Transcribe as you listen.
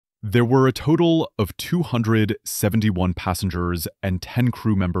There were a total of 271 passengers and 10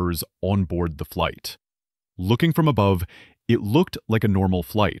 crew members on board the flight. Looking from above, it looked like a normal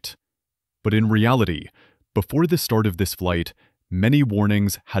flight. But in reality, before the start of this flight, many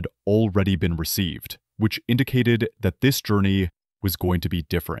warnings had already been received, which indicated that this journey was going to be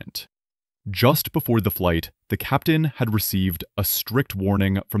different. Just before the flight, the captain had received a strict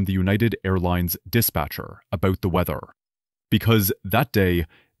warning from the United Airlines dispatcher about the weather, because that day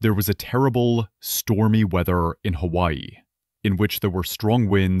there was a terrible, stormy weather in Hawaii, in which there were strong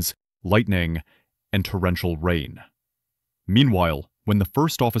winds, lightning, and torrential rain. Meanwhile, when the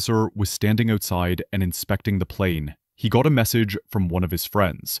first officer was standing outside and inspecting the plane, he got a message from one of his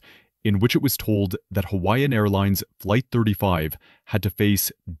friends, in which it was told that Hawaiian Airlines Flight 35 had to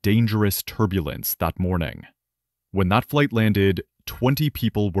face dangerous turbulence that morning. When that flight landed, 20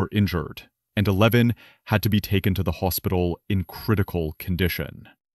 people were injured, and 11 had to be taken to the hospital in critical condition.